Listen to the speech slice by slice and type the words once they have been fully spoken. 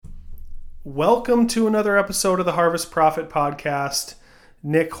Welcome to another episode of the Harvest Profit Podcast.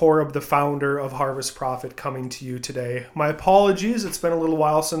 Nick Horeb, the founder of Harvest Profit, coming to you today. My apologies, it's been a little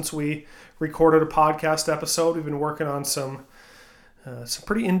while since we recorded a podcast episode. We've been working on some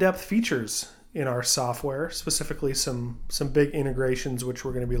pretty in-depth features in our software, specifically some big integrations which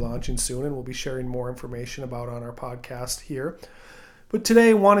we're going to be launching soon, and we'll be sharing more information about on our podcast here. But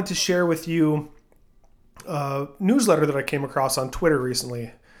today I wanted to share with you a newsletter that I came across on Twitter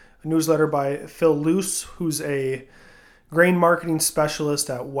recently. A newsletter by Phil Luce, who's a grain marketing specialist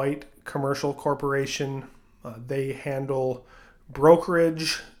at White Commercial Corporation. They handle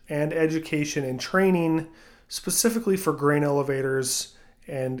brokerage and education and training specifically for grain elevators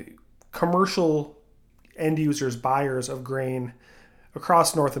and commercial end users, buyers of grain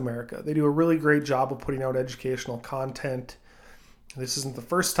across North America. They do a really great job of putting out educational content. This isn't the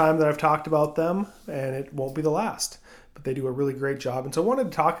first time that I've talked about them, and it won't be the last. But they do a really great job. And so I wanted to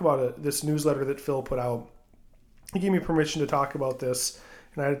talk about this newsletter that Phil put out. He gave me permission to talk about this,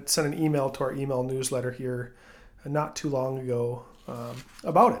 and I sent an email to our email newsletter here not too long ago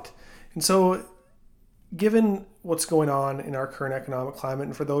about it. And so given what's going on in our current economic climate,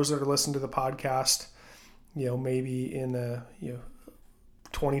 and for those that are listening to the podcast, maybe in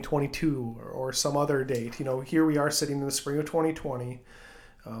 2022 or some other date, here we are sitting in the spring of 2020.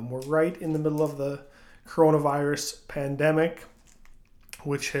 We're right in the middle of the coronavirus pandemic,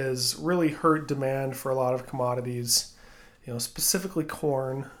 which has really hurt demand for a lot of commodities, specifically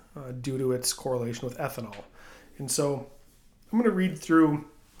corn, due to its correlation with ethanol. And so I'm going to read through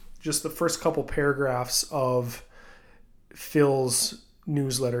just the first couple paragraphs of Phil's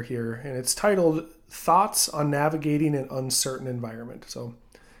newsletter here, and it's titled Thoughts on Navigating an Uncertain Environment. So,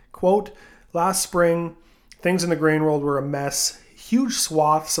 quote, last spring, things in the grain world were a mess. Huge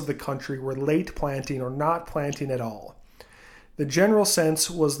swaths of the country were late planting or not planting at all. The general sense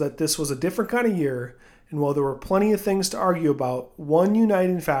was that this was a different kind of year, and while there were plenty of things to argue about, one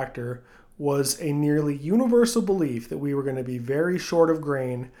uniting factor was a nearly universal belief that we were going to be very short of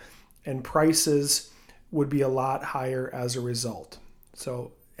grain and prices would be a lot higher as a result.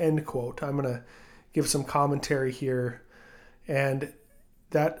 So, end quote. I'm going to give some commentary here, and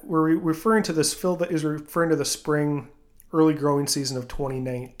that we're referring to this, Phil is referring to the spring early growing season of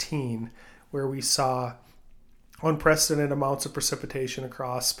 2019, where we saw unprecedented amounts of precipitation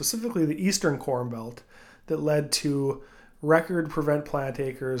across specifically the eastern Corn Belt that led to record prevent plant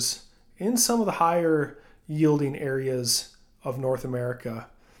acres in some of the higher yielding areas of North America,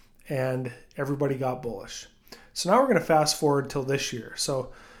 and everybody got bullish. So now we're going to fast forward till this year.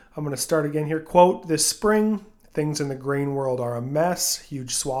 So I'm going to start again here. Quote, this spring, things in the grain world are a mess.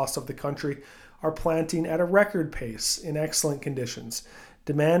 Huge swaths of the country are planting at a record pace in excellent conditions.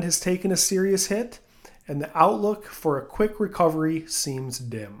 Demand has taken a serious hit, and the outlook for a quick recovery seems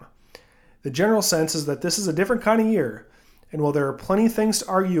dim. The general sense is that this is a different kind of year, and while there are plenty of things to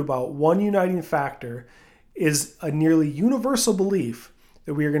argue about, one uniting factor is a nearly universal belief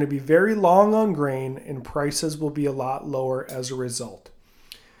that we are going to be very long on grain and prices will be a lot lower as a result.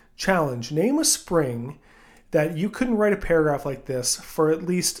 Challenge, name a spring that you couldn't write a paragraph like this for at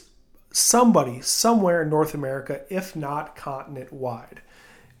least somebody somewhere in North America, if not continent-wide.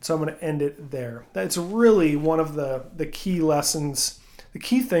 So I'm going to end it there. That's really one of the key lessons, the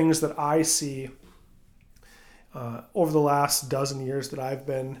key things that I see over the last dozen years that I've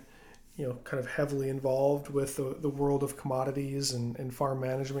been, kind of heavily involved with the world of commodities and farm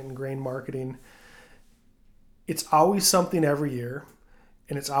management and grain marketing. It's always something every year,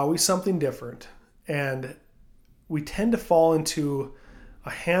 and it's always something different. And we tend to fall into a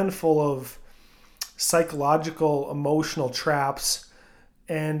handful of psychological, emotional traps,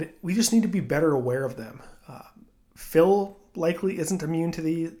 and we just need to be better aware of them. Phil likely isn't immune to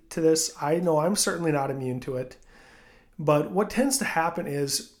this. I know I'm certainly not immune to it. But what tends to happen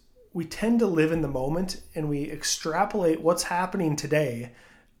is we tend to live in the moment, and we extrapolate what's happening today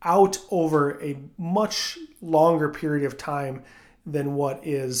out over a much longer period of time than what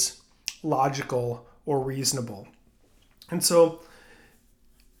is logical or reasonable. And so,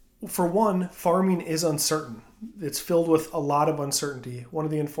 for one, farming is uncertain. It's filled with a lot of uncertainty. One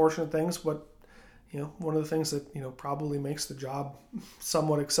of the unfortunate things, one of the things that, probably makes the job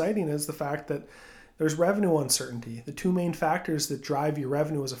somewhat exciting is the fact that there's revenue uncertainty. The two main factors that drive your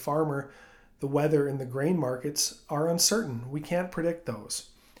revenue as a farmer, the weather and the grain markets, are uncertain. We can't predict those.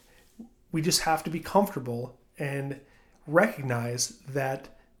 We just have to be comfortable and recognize that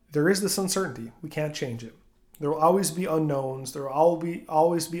there is this uncertainty. We can't change it. There will always be unknowns. There will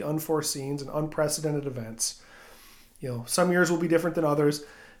always be unforeseens and unprecedented events. Some years will be different than others,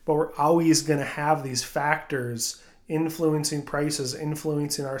 but we're always going to have these factors influencing prices,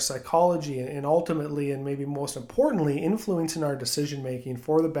 influencing our psychology, and ultimately, and maybe most importantly, influencing our decision making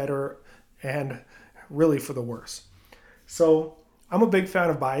for the better and really for the worse. So I'm a big fan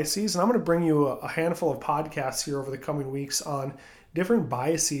of biases, and I'm going to bring you a handful of podcasts here over the coming weeks on different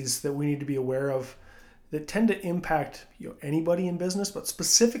biases that we need to be aware of that tend to impact anybody in business, but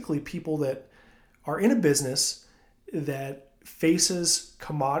specifically people that are in a business that faces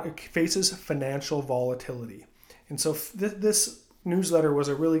financial volatility. And so this newsletter was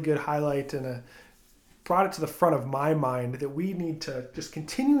a really good highlight and brought it to the front of my mind that we need to just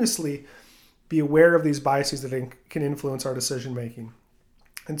continuously be aware of these biases that can influence our decision making.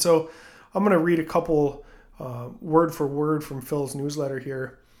 And so I'm going to read a couple word for word from Phil's newsletter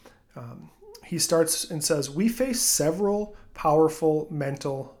here. He starts and says, "We face several powerful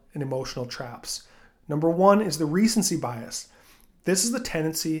mental and emotional traps. Number one is the recency bias. This is the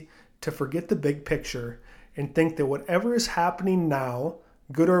tendency to forget the big picture and think that whatever is happening now,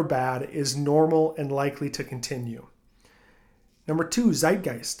 good or bad, is normal and likely to continue. Number two,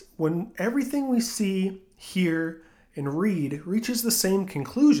 zeitgeist. When everything we see, hear, and read reaches the same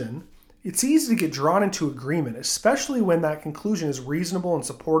conclusion, it's easy to get drawn into agreement, especially when that conclusion is reasonable and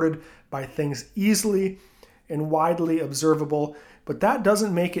supported by things easily and widely observable, but that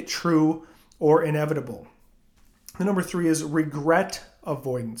doesn't make it true or inevitable. And number three is regret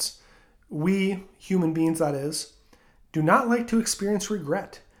avoidance. We, human beings that is, do not like to experience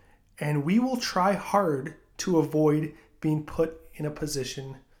regret, and we will try hard to avoid being put in a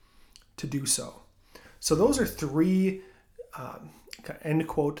position to do so. So those are three, end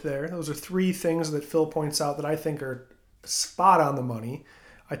quote there. Those are three things that Phil points out that I think are spot on the money.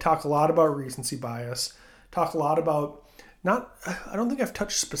 I talk a lot about recency bias, talk a lot about I don't think I've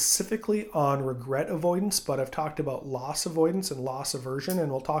touched specifically on regret avoidance, but I've talked about loss avoidance and loss aversion,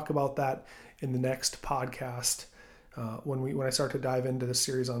 and we'll talk about that in the next podcast when I start to dive into this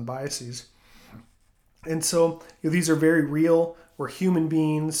series on biases. And so these are very real. We're human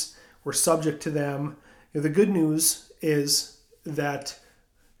beings. We're subject to them. The good news is that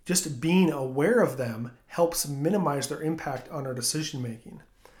just being aware of them helps minimize their impact on our decision making.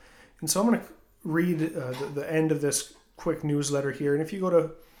 And so I'm going to read the end of this quick newsletter here. And if you go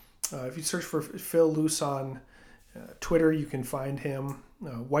to, if you search for Phil Luce on Twitter, you can find him.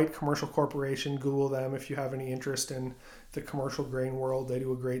 White Commercial Corporation, Google them if you have any interest in the commercial grain world. They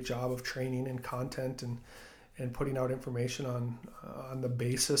do a great job of training and content and putting out information on the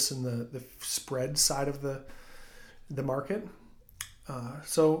basis and the spread side of the market.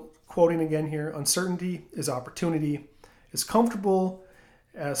 So quoting again here, uncertainty is opportunity. As comfortable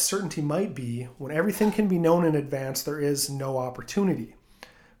as certainty might be, when everything can be known in advance, there is no opportunity.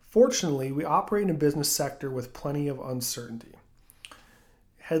 Fortunately, we operate in a business sector with plenty of uncertainty.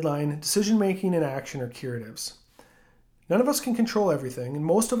 Headline, decision-making and action are curatives. None of us can control everything, and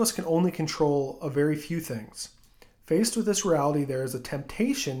most of us can only control a very few things. Faced with this reality, there is a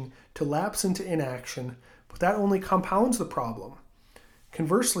temptation to lapse into inaction, but that only compounds the problem.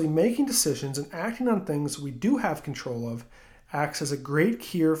 Conversely, making decisions and acting on things we do have control of acts as a great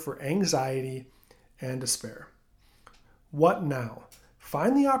cure for anxiety and despair. What now?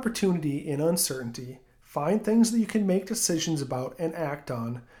 Find the opportunity in uncertainty. Find things that you can make decisions about and act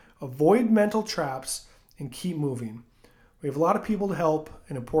on. Avoid mental traps and keep moving. We have a lot of people to help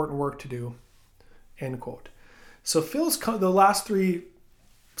and important work to do. End quote. So Phil's the last three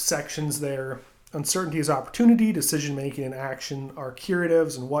sections there, uncertainty is opportunity, decision-making and action are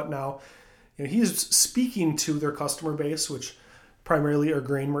curatives, and what now? He's speaking to their customer base, which primarily are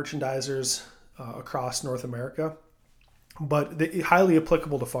grain merchandisers across North America, but highly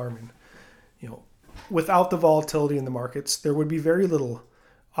applicable to farming. Without the volatility in the markets, there would be very little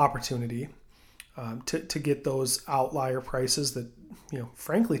opportunity to get those outlier prices that,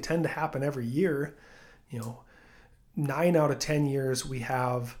 frankly tend to happen every year. 9 out of 10 years we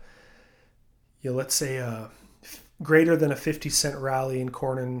have, let's say a greater than a 50-cent rally in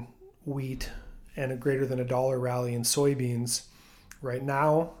corn and wheat and a greater than $1 rally in soybeans. Right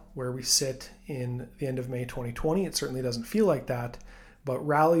now, where we sit in the end of May 2020, it certainly doesn't feel like that, but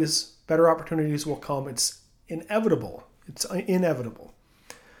rallies, better opportunities will come. It's inevitable.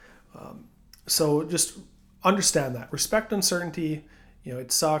 So just understand that. Respect uncertainty.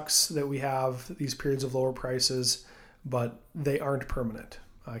 It sucks that we have these periods of lower prices, but they aren't permanent.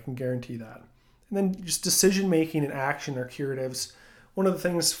 I can guarantee that. And then just decision-making and action are curatives. One of the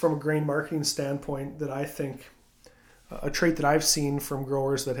things from a grain marketing standpoint that I think, a trait that I've seen from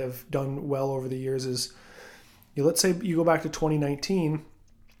growers that have done well over the years is, let's say you go back to 2019,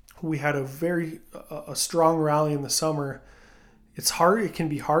 we had a strong rally in the summer. It can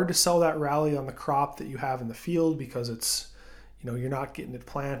be hard to sell that rally on the crop that you have in the field because it's, you're not getting it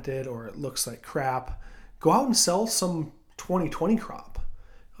planted or it looks like crap. Go out and sell some 2020 crop.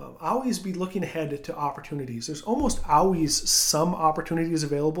 Always be looking ahead to opportunities. There's almost always some opportunities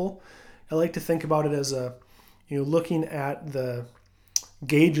available. I like to think about it as looking at the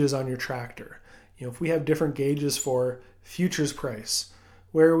gauges on your tractor. If we have different gauges for futures price,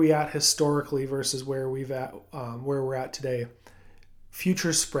 where are we at historically versus where we're at today?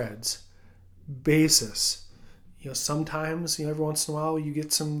 Future spreads, basis. Sometimes, every once in a while you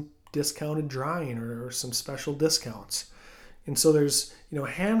get some discounted drying or some special discounts. And so there's, a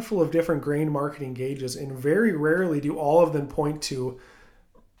handful of different grain marketing gauges, and very rarely do all of them point to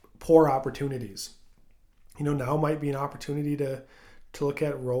poor opportunities. Now might be an opportunity to look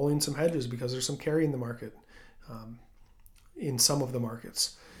at rolling some hedges because there's some carry in the market, in some of the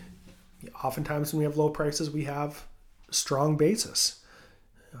markets. Oftentimes when we have low prices, we have strong basis.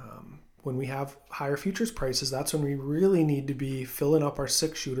 When we have higher futures prices, that's when we really need to be filling up our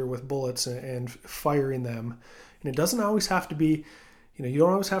 6-shooter with bullets and firing them. And it doesn't always have to be, you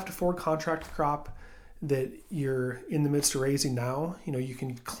don't always have to forward contract a crop that you're in the midst of raising now. You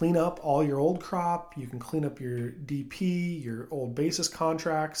can clean up all your old crop. You can clean up your DP, your old basis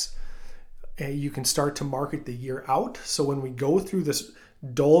contracts. And you can start to market the year out. So when we go through this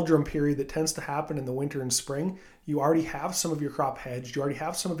doldrum period that tends to happen in the winter and spring, you already have some of your crop hedged. You already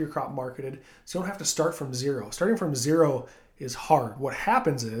have some of your crop marketed. So you don't have to start from zero. Starting from zero is hard. What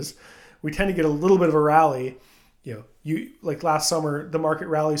happens is we tend to get a little bit of a rally. Like last summer, the market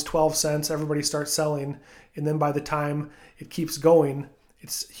rallies 12 cents, everybody starts selling, and then by the time it keeps going,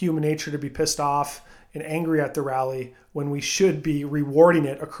 it's human nature to be pissed off and angry at the rally when we should be rewarding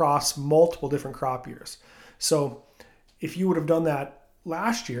it across multiple different crop years. So if you would have done that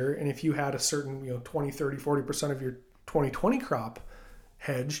last year, and if you had a certain 20, 30, 40% of your 2020 crop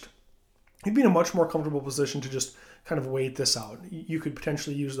hedged, you'd be in a much more comfortable position to just kind of wait this out. You could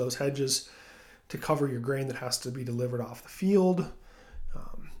potentially use those hedges to cover your grain that has to be delivered off the field,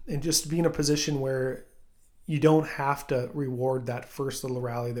 and just be in a position where you don't have to reward that first little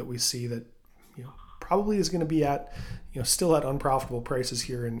rally that we see that probably is going to be at still at unprofitable prices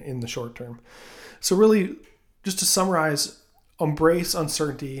here in the short term. So really, just to summarize, embrace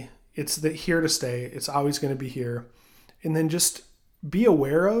uncertainty. It's here to stay. It's always going to be here. And then just be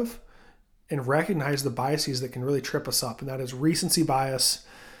aware of and recognize the biases that can really trip us up, and that is recency bias,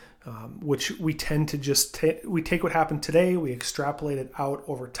 which we tend to just we take what happened today, we extrapolate it out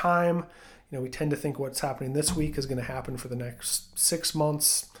over time. We tend to think what's happening this week is going to happen for the next 6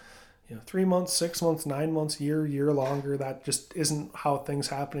 months, 3 months, 6 months, 9 months, year longer. That just isn't how things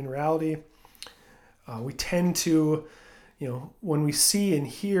happen in reality. We tend to, when we see and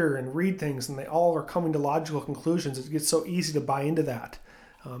hear and read things and they all are coming to logical conclusions, it gets so easy to buy into that.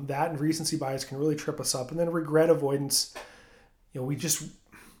 That and recency bias can really trip us up. And then regret avoidance,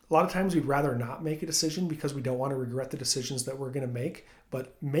 a lot of times we'd rather not make a decision because we don't want to regret the decisions that we're going to make.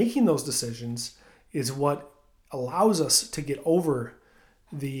 But making those decisions is what allows us to get over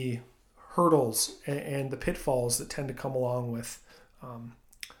the hurdles and the pitfalls that tend to come along with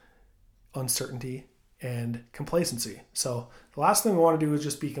uncertainty and complacency. So the last thing we want to do is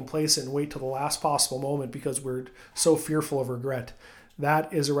just be complacent and wait till the last possible moment because we're so fearful of regret.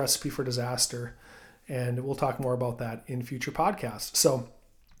 That is a recipe for disaster. And we'll talk more about that in future podcasts. So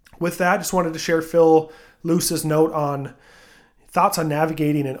with that, just wanted to share Phil Luce's note on thoughts on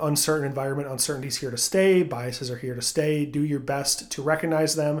navigating an uncertain environment. Uncertainty is here to stay. Biases are here to stay. Do your best to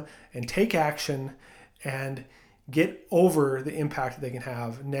recognize them and take action and get over the impact that they can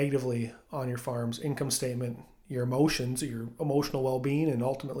have negatively on your farm's income statement, your emotions, your emotional well-being, and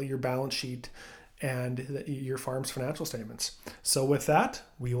ultimately your balance sheet and your farm's financial statements. So with that,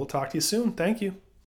 we will talk to you soon. Thank you.